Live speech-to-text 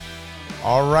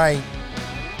All right,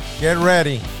 get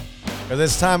ready, because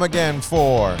it's time again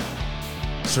for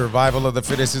Survival of the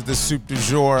Fittest is the soup du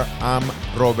jour. I'm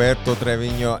Roberto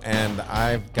Trevino, and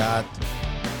I've got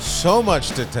so much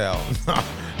to tell.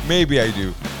 Maybe I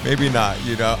do, maybe not.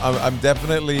 You know, I'm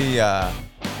definitely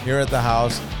here at the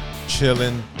house,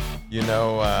 chilling, you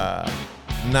know,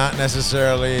 not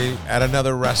necessarily at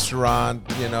another restaurant.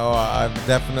 You know, I've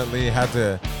definitely had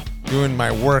to doing my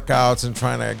workouts and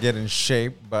trying to get in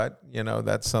shape, but you know,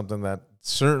 that's something that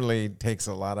certainly takes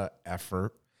a lot of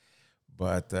effort.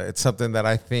 But it's something that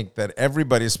I think that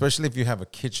everybody, especially if you have a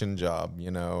kitchen job,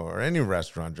 you know, or any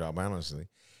restaurant job, honestly,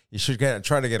 you should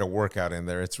try to get a workout in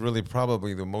there. It's really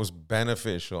probably the most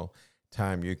beneficial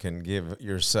time you can give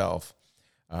yourself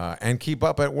and keep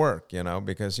up at work, you know,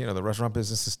 because, you know, the restaurant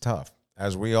business is tough,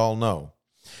 as we all know.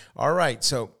 All right,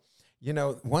 so, you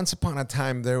know, once upon a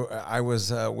time, I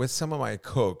was with some of my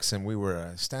cooks, and we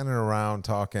were standing around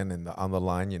talking on the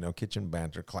line, you know, kitchen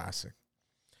banter classic.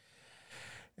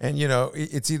 And, you know,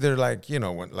 it's either like, you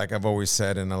know, like I've always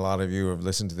said, and a lot of you have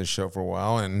listened to the show for a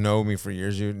while and know me for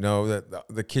years, you know that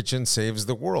the kitchen saves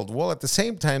the world. Well, at the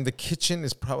same time, the kitchen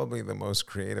is probably the most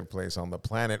creative place on the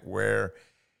planet where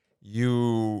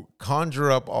you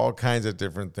conjure up all kinds of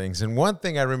different things. And one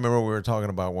thing I remember we were talking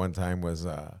about one time was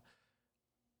a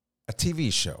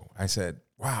TV show. I said,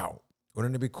 wow,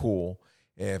 wouldn't it be cool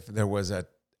if there was a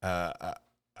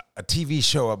TV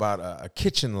show about a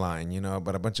kitchen line, you know,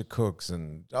 about a bunch of cooks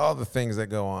and all the things that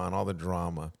go on, all the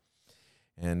drama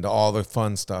and all the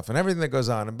fun stuff and everything that goes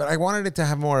on. But I wanted it to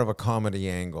have more of a comedy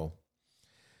angle.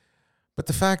 But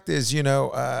the fact is, you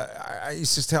know, I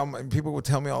used to people would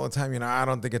tell me all the time, you know, I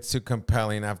don't think it's too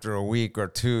compelling after a week or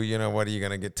two. You know, what are you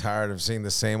going to get tired of seeing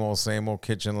the same old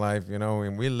kitchen life? You know,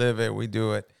 and we live it, we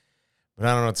do it. But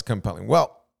I don't know, it's compelling.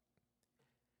 Well,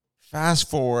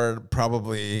 fast forward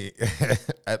probably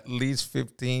at least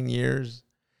 15 years,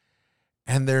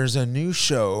 and there's a new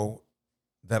show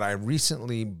that I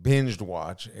recently binged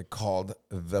watched called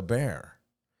The Bear.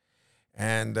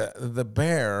 And The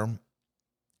Bear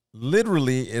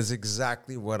literally is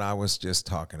exactly what I was just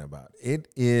talking about. It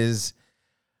is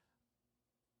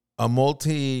a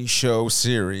multi-show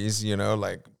series, you know,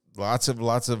 like lots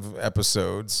of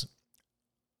episodes,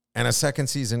 and a second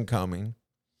season coming.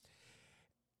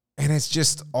 And it's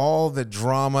just all the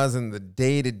dramas and the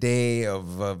day-to-day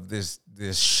of this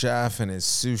chef and his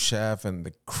sous chef and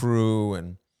the crew.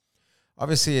 And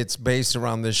obviously it's based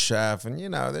around this chef. And, you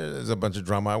know, there's a bunch of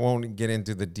drama. I won't get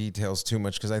into the details too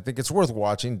much because I think it's worth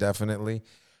watching, definitely.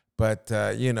 But,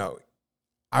 you know,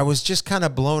 I was just kind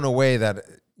of blown away that,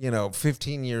 you know,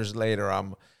 15 years later,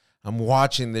 I'm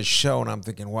watching this show and I'm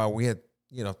thinking, wow, we had,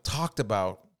 you know, talked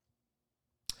about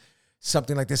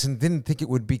something like this and didn't think it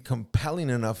would be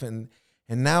compelling enough. And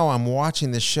now I'm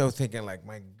watching this show thinking like,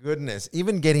 my goodness,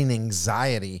 even getting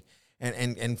anxiety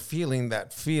and feeling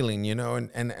that feeling, you know,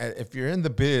 and if you're in the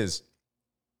biz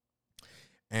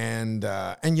and,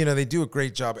 you know, they do a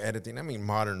great job editing. I mean,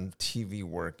 modern TV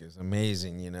work is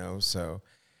amazing, you know, so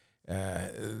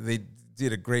they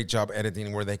did a great job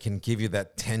editing where they can give you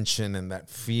that tension and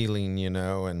that feeling, you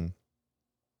know, and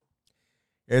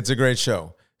it's a great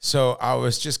show. So I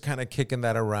was just kind of kicking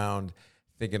that around,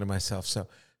 thinking to myself, so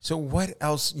what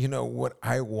else, you know, what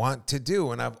I want to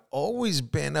do? And I've always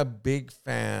been a big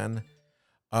fan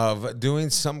of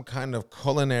doing some kind of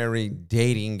culinary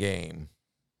dating game,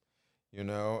 you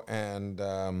know, and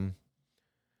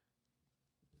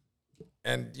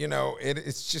you know,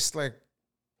 it's just like,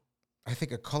 I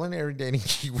think a culinary dating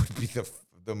game would be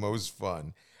the most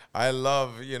fun. I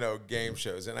love, you know, game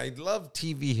shows, and I love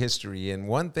TV history. And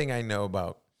one thing I know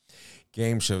about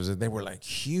game shows that they were like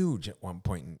huge at one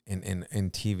point in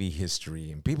TV history,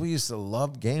 and people used to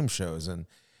love game shows, and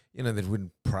you know, they'd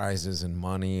win prizes and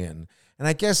money, and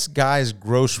I guess guys'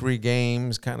 grocery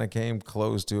games kind of came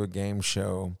close to a game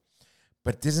show,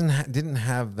 but didn't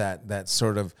have that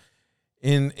sort of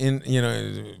in you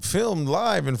know, filmed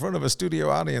live in front of a studio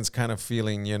audience kind of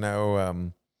feeling, you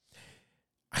know.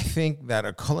 I think that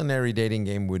a culinary dating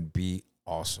game would be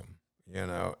awesome, you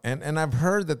know, and I've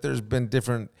heard that there's been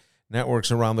different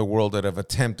networks around the world that have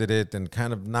attempted it and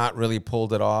kind of not really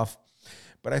pulled it off.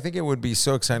 But I think it would be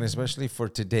so exciting, especially for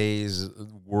today's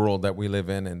world that we live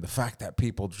in and the fact that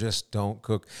people just don't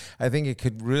cook. I think it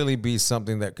could really be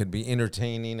something that could be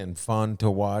entertaining and fun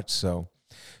to watch. So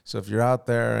if you're out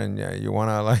there and you want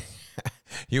to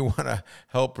you want to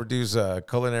help produce a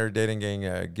culinary dating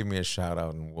game, give me a shout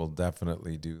out and we'll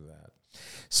definitely do that.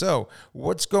 So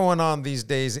what's going on these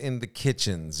days in the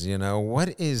kitchens? You know,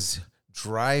 what is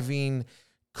driving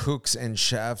cooks and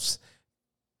chefs,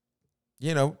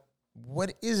 you know,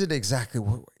 what is it exactly?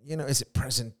 Is it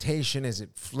presentation? Is it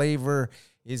flavor?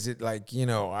 Is it like,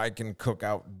 I can cook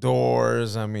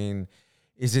outdoors? I mean,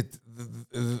 is it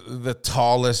the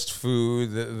tallest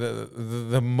food,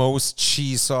 the most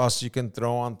cheese sauce you can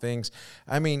throw on things?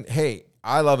 I mean, hey,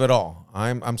 I love it all.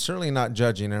 I'm certainly not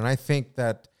judging, and I think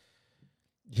that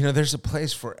there's a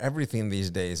place for everything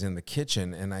these days in the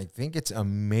kitchen, and I think it's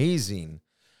amazing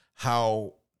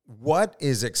how what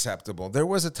is acceptable. There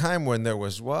was a time when there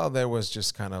was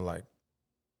just kind of like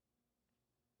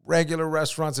regular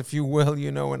restaurants, if you will,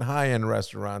 and high-end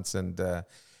restaurants and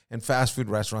fast food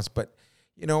restaurants. But,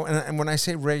 and when I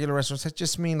say regular restaurants, I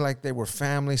just mean like they were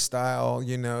family style,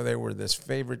 they were this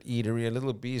favorite eatery, a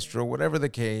little bistro, whatever the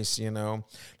case, little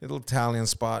Italian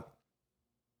spot.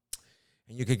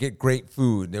 And you could get great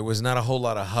food. There was not a whole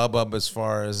lot of hubbub as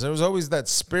far as, there was always that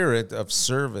spirit of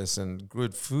service and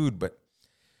good food, but,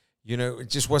 it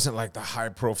just wasn't like the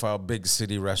high-profile big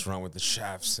city restaurant with the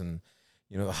chefs and,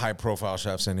 the high-profile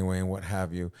chefs anyway and what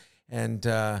have you. And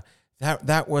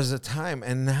that was a time.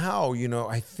 And now,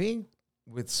 I think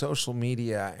with social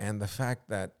media and the fact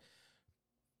that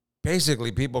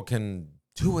basically people can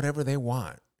do whatever they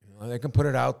want. They can put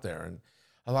it out there. And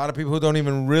a lot of people who don't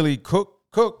even really cook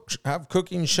have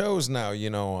cooking shows now,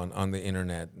 on the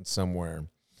internet and somewhere.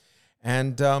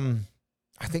 And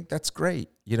I think that's great.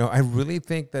 I really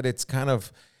think that it's kind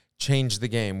of changed the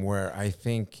game where I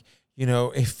think,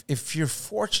 if you're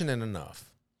fortunate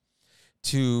enough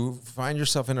to find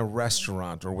yourself in a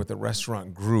restaurant or with a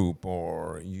restaurant group,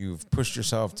 or you've pushed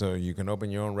yourself to, you can open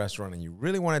your own restaurant and you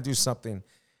really want to do something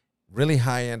really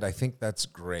high end, I think that's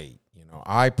great.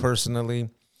 I personally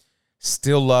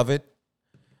still love it.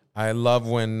 I love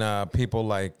when people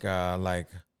like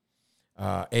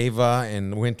Ava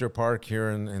in Winter Park here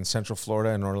in Central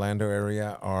Florida and Orlando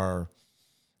area are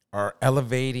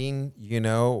elevating,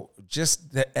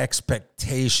 just the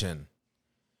expectation.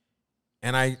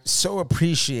 And I so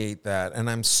appreciate that. And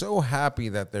I'm so happy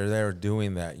that they're there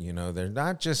doing that. They're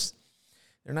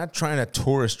not trying to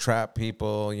tourist trap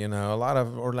people. A lot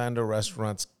of Orlando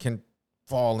restaurants can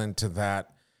fall into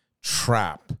that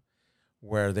trap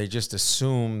where they just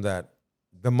assume that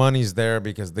the money's there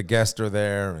because the guests are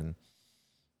there, and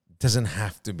it doesn't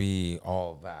have to be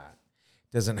all that.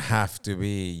 It doesn't have to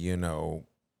be,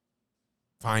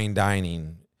 fine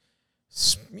dining.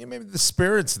 Maybe the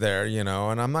spirit's there, and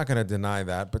I'm not going to deny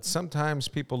that, but sometimes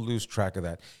people lose track of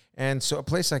that. And so a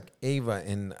place like Ava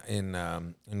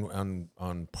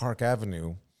on Park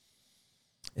Avenue,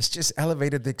 it's just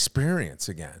elevated the experience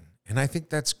again. And I think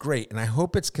that's great. And I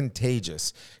hope it's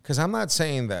contagious, because I'm not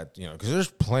saying that, because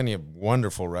there's plenty of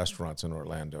wonderful restaurants in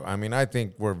Orlando. I mean, I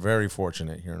think we're very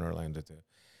fortunate here in Orlando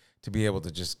to be able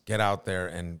to just get out there,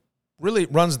 and really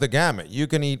runs the gamut. You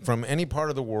can eat from any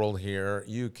part of the world here.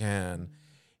 You can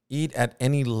eat at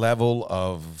any level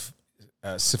of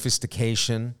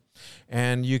sophistication.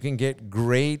 And you can get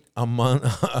great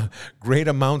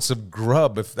amounts of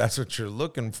grub if that's what you're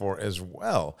looking for as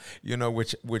well.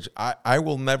 Which I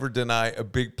will never deny a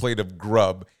big plate of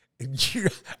grub.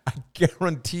 I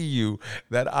guarantee you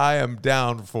that I am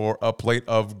down for a plate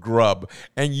of grub.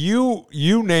 And you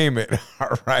name it,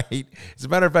 all right? As a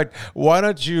matter of fact, why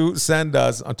don't you send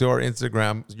us onto our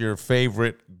Instagram your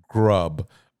favorite grub?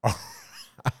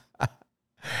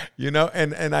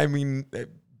 And I mean,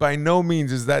 by no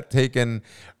means is that taken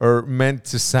or meant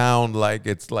to sound like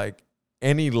it's like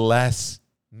any less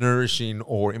nourishing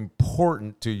or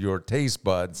important to your taste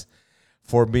buds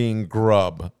for being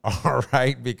grub, all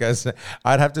right? Because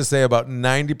I'd have to say about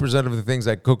 90% of the things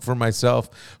I cook for myself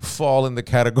fall in the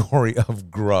category of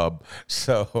grub.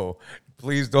 So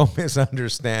please don't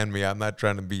misunderstand me. I'm not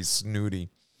trying to be snooty.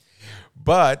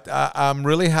 But I'm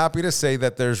really happy to say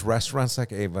that there's restaurants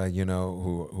like Ava,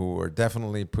 who are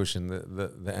definitely pushing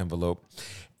the envelope.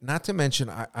 Not to mention,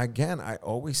 I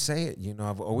always say it,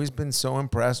 I've always been so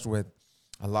impressed with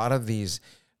a lot of these,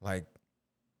 like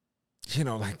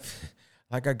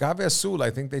Agave Azul.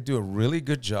 I think they do a really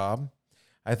good job.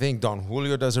 I think Don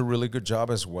Julio does a really good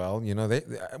job as well.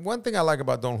 One thing I like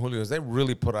about Don Julio is they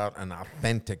really put out an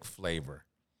authentic flavor.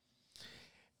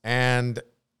 And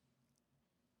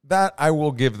that I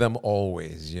will give them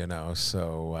always,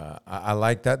 So I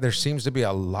like that. There seems to be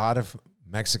a lot of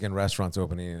Mexican restaurants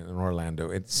opening in Orlando.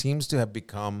 It seems to have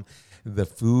become the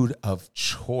food of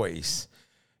choice,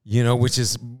 which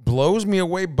blows me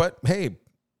away. But hey,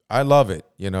 I love it.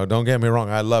 Don't get me wrong.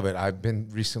 I love it. I've been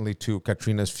recently to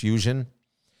Katrina's Fusion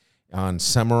on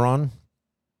Cimarron,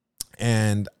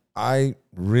 and I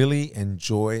really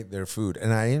enjoy their food,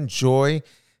 and I enjoy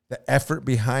the effort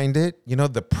behind it,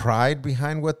 the pride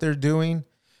behind what they're doing.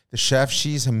 The chef,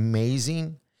 she's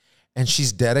amazing. and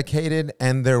she's dedicated,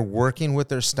 and they're working with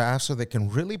their staff so they can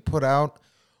really put out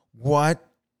what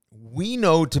we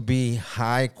know to be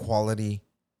high quality,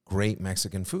 great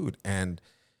Mexican food. And,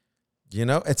 you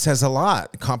know, it says a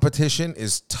lot. Competition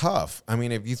is tough. I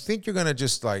mean, if you think you're going to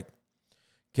just like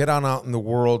get on out in the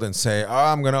world and say, oh,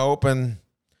 I'm going to open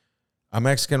a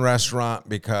Mexican restaurant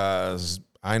because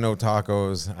I know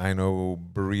tacos, I know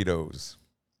burritos,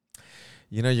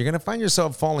 you know, you're going to find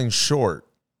yourself falling short,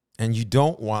 and you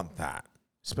don't want that,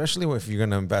 especially if you're going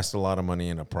to invest a lot of money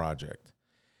in a project.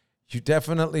 You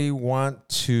definitely want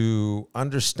to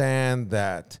understand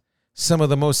that some of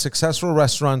the most successful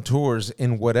restaurateurs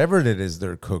in whatever it is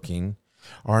they're cooking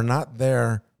are not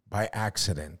there by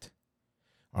accident.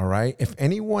 All right? If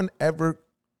anyone ever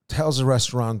tells a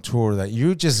restaurateur that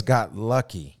you just got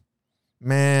lucky,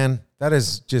 man, that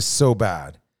is just so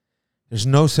bad. There's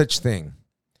no such thing.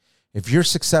 If you're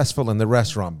successful in the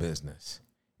restaurant business,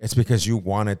 it's because you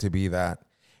want it to be that,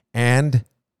 and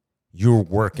you're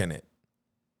working it.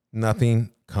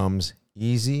 Nothing comes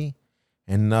easy,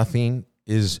 and nothing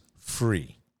is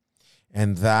free.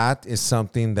 And that is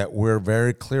something that we're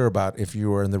very clear about if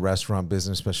you are in the restaurant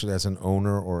business, especially as an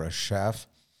owner or a chef.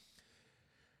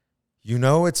 You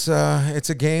know, it's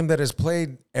a game that is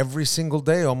played every single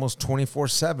day, almost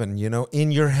 24/7, you know,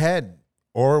 in your head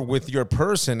or with your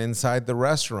person inside the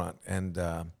restaurant. And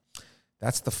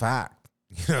that's the fact.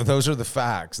 You know, those are the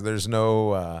facts. There's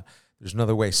no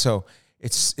other way. So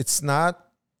it's not,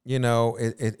 you know,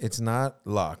 it's not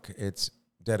luck. It's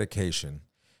dedication.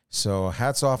 So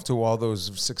hats off to all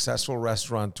those successful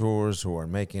restaurateurs who are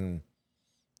making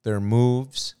their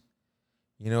moves,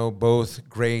 you know, both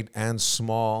great and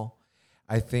small.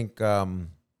 I think that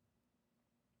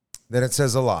it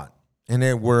says a lot.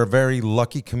 And we're a very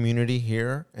lucky community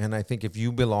here. And I think if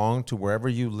you belong to wherever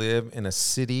you live in a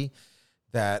city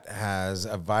that has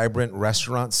a vibrant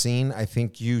restaurant scene, I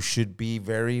think you should be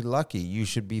very lucky. You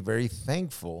should be very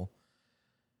thankful.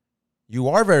 You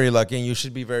are very lucky, and you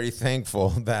should be very thankful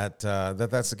that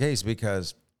that's the case,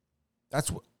 because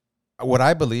that's what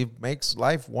I believe makes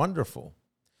life wonderful.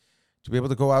 To be able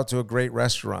to go out to a great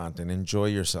restaurant and enjoy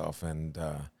yourself, and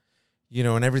you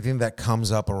know, and everything that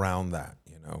comes up around that,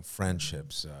 you know,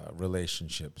 friendships,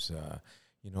 relationships,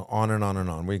 you know, on and on and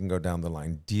on. We can go down the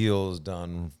line. Deals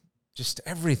done, just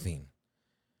everything.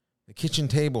 The kitchen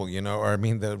table, you know, or I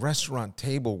mean the restaurant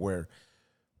table where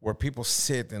people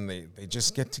sit and they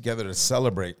just get together to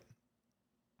celebrate.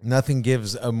 Nothing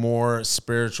gives a more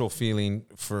spiritual feeling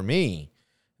for me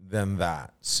than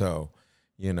that. So,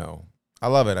 you know, I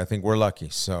love it. I think we're lucky.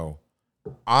 So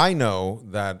I know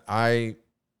that I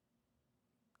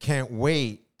can't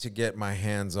wait to get my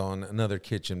hands on another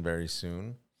kitchen very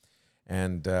soon.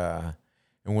 And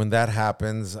when that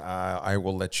happens, I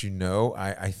will let you know.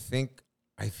 I think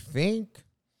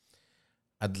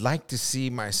I'd like to see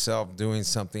myself doing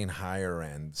something higher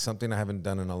end, something I haven't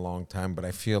done in a long time, but I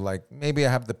feel like maybe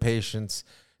I have the patience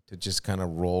to just kind of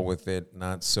roll with it.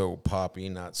 Not so poppy,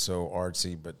 not so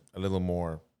artsy, but a little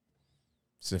more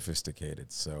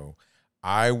sophisticated. So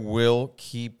I will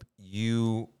keep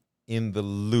you in the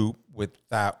loop with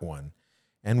that one.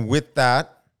 And with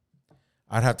that,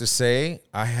 I'd have to say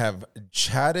I have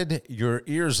chatted your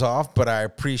ears off, but I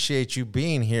appreciate you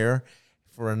being here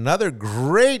for another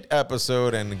great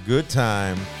episode and a good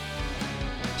time.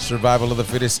 Survival of the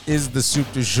Fittest is the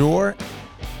soup du jour.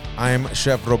 I'm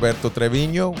Chef Roberto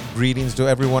Trevino. Greetings to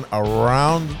everyone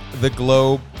around the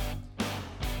globe,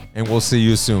 and we'll see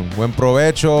you soon. Buen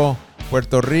provecho,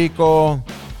 Puerto Rico,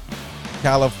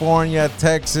 California,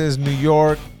 Texas, New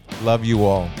York. Love you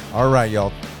all. All right,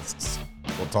 y'all.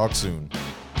 We'll talk soon.